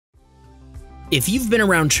If you've been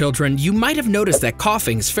around children, you might have noticed that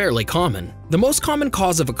coughing is fairly common. The most common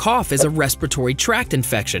cause of a cough is a respiratory tract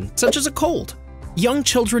infection, such as a cold. Young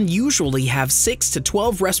children usually have 6 to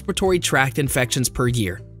 12 respiratory tract infections per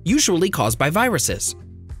year, usually caused by viruses.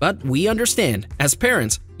 But we understand, as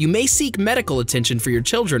parents, you may seek medical attention for your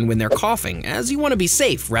children when they're coughing, as you want to be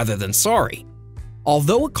safe rather than sorry.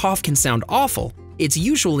 Although a cough can sound awful, it's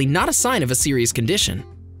usually not a sign of a serious condition.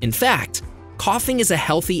 In fact, coughing is a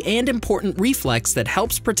healthy and important reflex that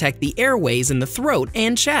helps protect the airways in the throat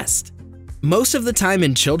and chest. Most of the time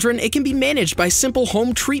in children, it can be managed by simple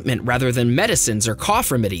home treatment rather than medicines or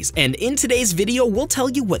cough remedies, and in today's video, we'll tell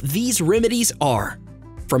you what these remedies are.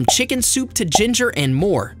 From chicken soup to ginger and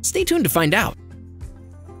more, stay tuned to find out.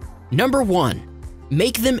 Number 1.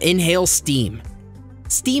 Make them inhale steam.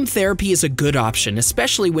 Steam therapy is a good option,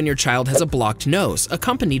 especially when your child has a blocked nose,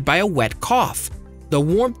 accompanied by a wet cough. The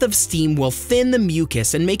warmth of steam will thin the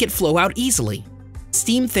mucus and make it flow out easily.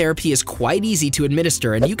 Steam therapy is quite easy to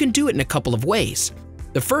administer, and you can do it in a couple of ways.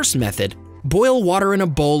 The first method, boil water in a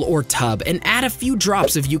bowl or tub and add a few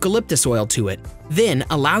drops of eucalyptus oil to it. Then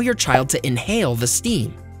allow your child to inhale the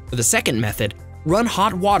steam. For the second method, run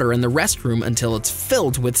hot water in the restroom until it's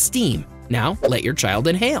filled with steam. Now let your child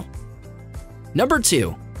inhale. Number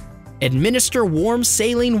 2. Administer warm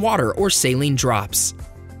saline water or saline drops.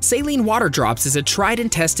 Saline water drops is a tried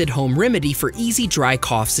and tested home remedy for easy dry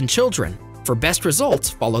coughs in children. For best results,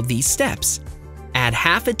 follow these steps. Add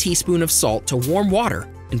half a teaspoon of salt to warm water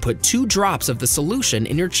and put 2 drops of the solution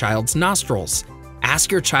in your child's nostrils.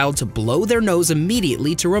 Ask your child to blow their nose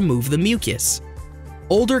immediately to remove the mucus.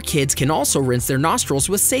 Older kids can also rinse their nostrils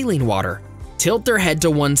with saline water. Tilt their head to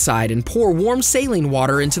one side and pour warm saline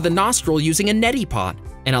water into the nostril using a neti pot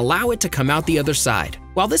and allow it to come out the other side.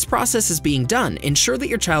 While this process is being done, ensure that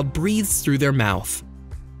your child breathes through their mouth.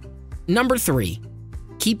 Number 3.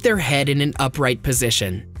 Keep their head in an upright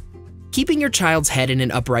position. Keeping your child's head in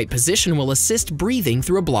an upright position will assist breathing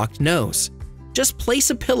through a blocked nose. Just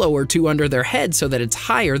place a pillow or two under their head so that it's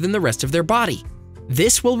higher than the rest of their body.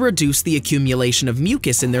 This will reduce the accumulation of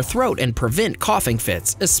mucus in their throat and prevent coughing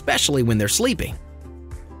fits, especially when they're sleeping.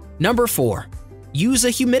 Number 4. Use a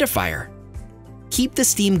humidifier. Keep the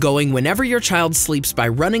steam going whenever your child sleeps by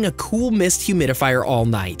running a cool mist humidifier all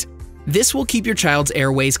night. This will keep your child's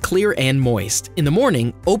airways clear and moist. In the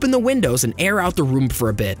morning, open the windows and air out the room for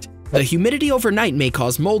a bit. The humidity overnight may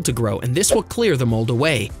cause mold to grow, and this will clear the mold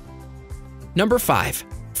away. Number 5.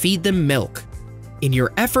 Feed them milk. In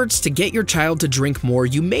your efforts to get your child to drink more,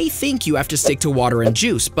 you may think you have to stick to water and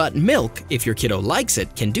juice, but milk, if your kiddo likes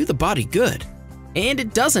it, can do the body good. And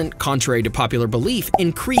it doesn't, contrary to popular belief,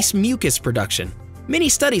 increase mucus production. Many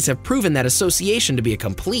studies have proven that association to be a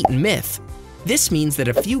complete myth. This means that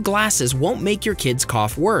a few glasses won't make your kids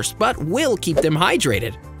cough worse, but will keep them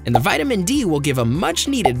hydrated, and the vitamin D will give a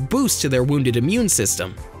much-needed boost to their wounded immune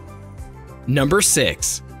system. Number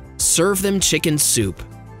 6. Serve them chicken soup.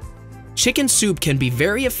 Chicken soup can be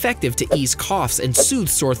very effective to ease coughs and soothe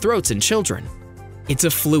sore throats in children. It's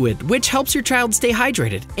a fluid which helps your child stay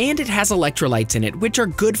hydrated, and it has electrolytes in it which are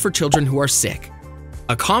good for children who are sick.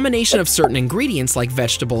 A combination of certain ingredients like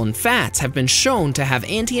vegetable and fats have been shown to have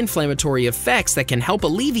anti-inflammatory effects that can help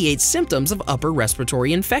alleviate symptoms of upper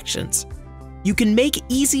respiratory infections. You can make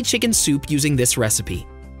easy chicken soup using this recipe.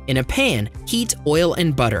 In a pan, heat oil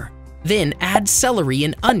and butter. Then add celery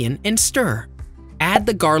and onion and stir. Add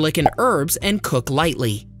the garlic and herbs and cook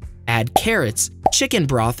lightly. Add carrots, chicken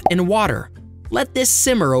broth, and water. Let this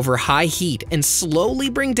simmer over high heat and slowly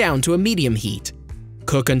bring down to a medium heat.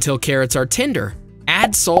 Cook until carrots are tender.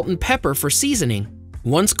 Add salt and pepper for seasoning.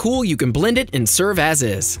 Once cool, you can blend it and serve as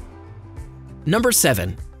is. Number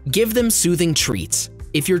 7. Give them soothing treats.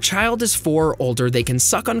 If your child is 4 or older, they can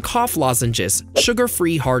suck on cough lozenges,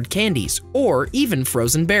 sugar-free hard candies, or even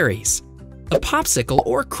frozen berries. A popsicle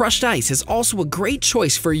or crushed ice is also a great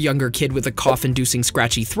choice for a younger kid with a cough-inducing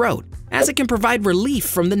scratchy throat, as it can provide relief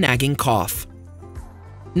from the nagging cough.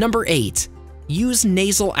 Number 8. Use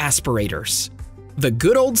nasal aspirators. The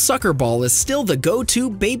good old sucker ball is still the go-to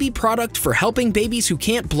baby product for helping babies who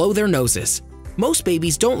can't blow their noses. Most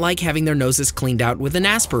babies don't like having their noses cleaned out with an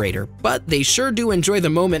aspirator, but they sure do enjoy the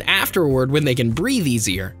moment afterward when they can breathe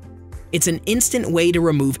easier. It's an instant way to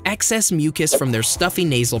remove excess mucus from their stuffy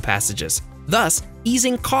nasal passages, thus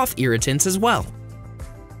easing cough irritants as well.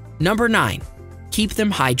 Number 9. Keep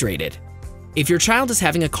them hydrated. If your child is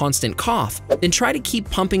having a constant cough, then try to keep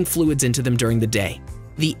pumping fluids into them during the day.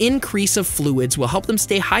 The increase of fluids will help them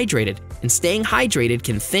stay hydrated, and staying hydrated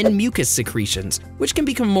can thin mucus secretions, which can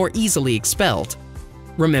become more easily expelled.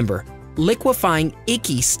 Remember, liquefying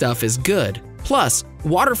icky stuff is good, plus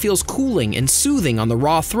water feels cooling and soothing on the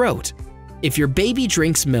raw throat. If your baby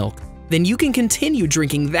drinks milk, then you can continue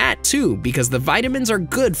drinking that too because the vitamins are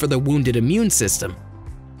good for the wounded immune system.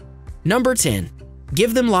 Number 10.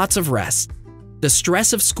 Give them lots of rest. The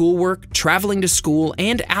stress of schoolwork, traveling to school,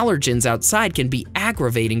 and allergens outside can be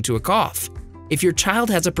aggravating to a cough. If your child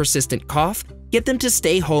has a persistent cough, get them to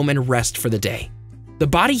stay home and rest for the day. The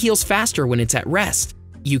body heals faster when it's at rest.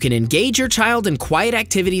 You can engage your child in quiet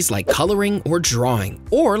activities like coloring or drawing,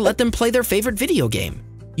 or let them play their favorite video game.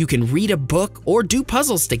 You can read a book or do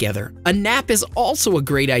puzzles together. A nap is also a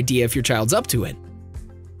great idea if your child's up to it.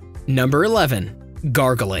 Number 11.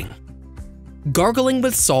 Gargling. Gargling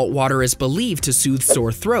with salt water is believed to soothe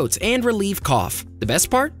sore throats and relieve cough. The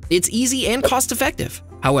best part? It's easy and cost-effective.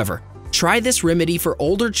 However, try this remedy for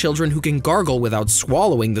older children who can gargle without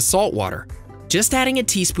swallowing the salt water. Just adding a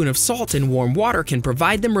teaspoon of salt in warm water can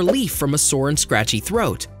provide them relief from a sore and scratchy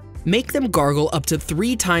throat. Make them gargle up to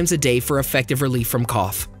 3 times a day for effective relief from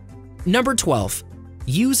cough. Number 12.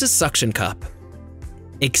 Use a suction cup.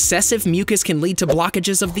 Excessive mucus can lead to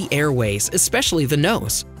blockages of the airways, especially the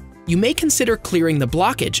nose. You may consider clearing the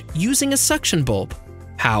blockage using a suction bulb.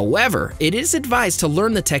 However, it is advised to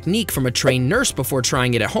learn the technique from a trained nurse before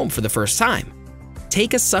trying it at home for the first time.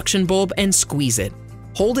 Take a suction bulb and squeeze it.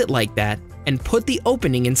 Hold it like that and put the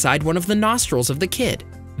opening inside one of the nostrils of the kid.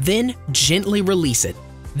 Then gently release it.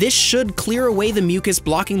 This should clear away the mucus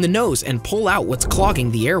blocking the nose and pull out what's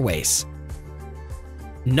clogging the airways.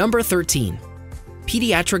 Number 13.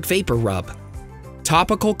 Pediatric vapor rub.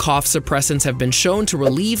 Topical cough suppressants have been shown to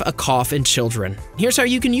relieve a cough in children. Here's how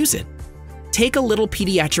you can use it. Take a little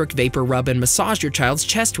pediatric vapor rub and massage your child's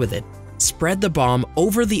chest with it. Spread the balm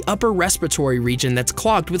over the upper respiratory region that's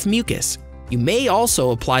clogged with mucus. You may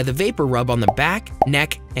also apply the vapor rub on the back,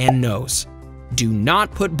 neck, and nose. Do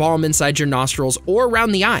not put balm inside your nostrils or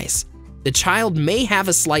around the eyes. The child may have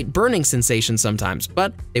a slight burning sensation sometimes,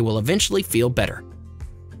 but they will eventually feel better.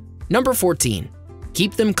 Number 14.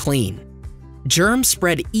 Keep them clean. Germs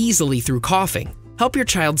spread easily through coughing. Help your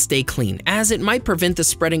child stay clean, as it might prevent the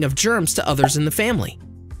spreading of germs to others in the family.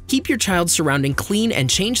 Keep your child's surrounding clean and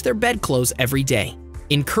change their bedclothes every day.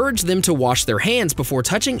 Encourage them to wash their hands before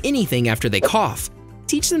touching anything after they cough.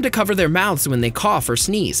 Teach them to cover their mouths when they cough or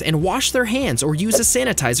sneeze and wash their hands or use a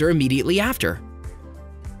sanitizer immediately after.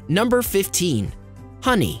 Number 15.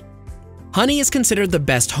 Honey. Honey is considered the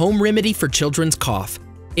best home remedy for children's cough.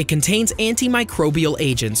 It contains antimicrobial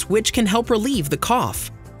agents which can help relieve the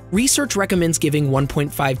cough. Research recommends giving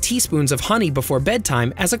 1.5 teaspoons of honey before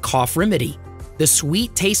bedtime as a cough remedy. The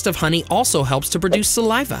sweet taste of honey also helps to produce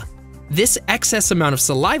saliva. This excess amount of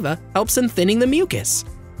saliva helps in thinning the mucus.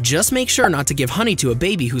 Just make sure not to give honey to a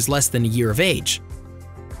baby who's less than a year of age.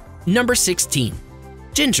 Number 16.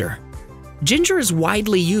 Ginger. Ginger is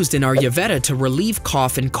widely used in Ayurveda to relieve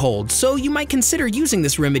cough and cold, so you might consider using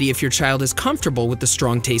this remedy if your child is comfortable with the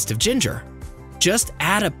strong taste of ginger. Just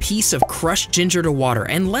add a piece of crushed ginger to water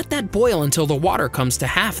and let that boil until the water comes to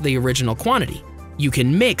half the original quantity. You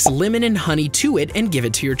can mix lemon and honey to it and give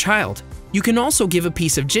it to your child. You can also give a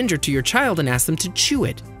piece of ginger to your child and ask them to chew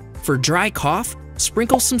it. For dry cough,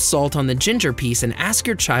 sprinkle some salt on the ginger piece and ask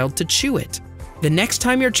your child to chew it. The next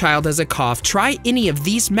time your child has a cough, try any of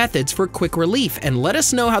these methods for quick relief and let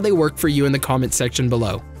us know how they work for you in the comment section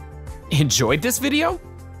below. Enjoyed this video?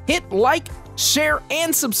 Hit like, share,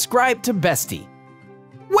 and subscribe to Bestie.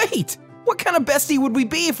 Wait, what kind of Bestie would we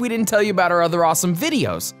be if we didn't tell you about our other awesome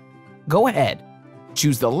videos? Go ahead,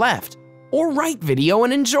 choose the left or right video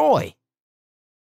and enjoy.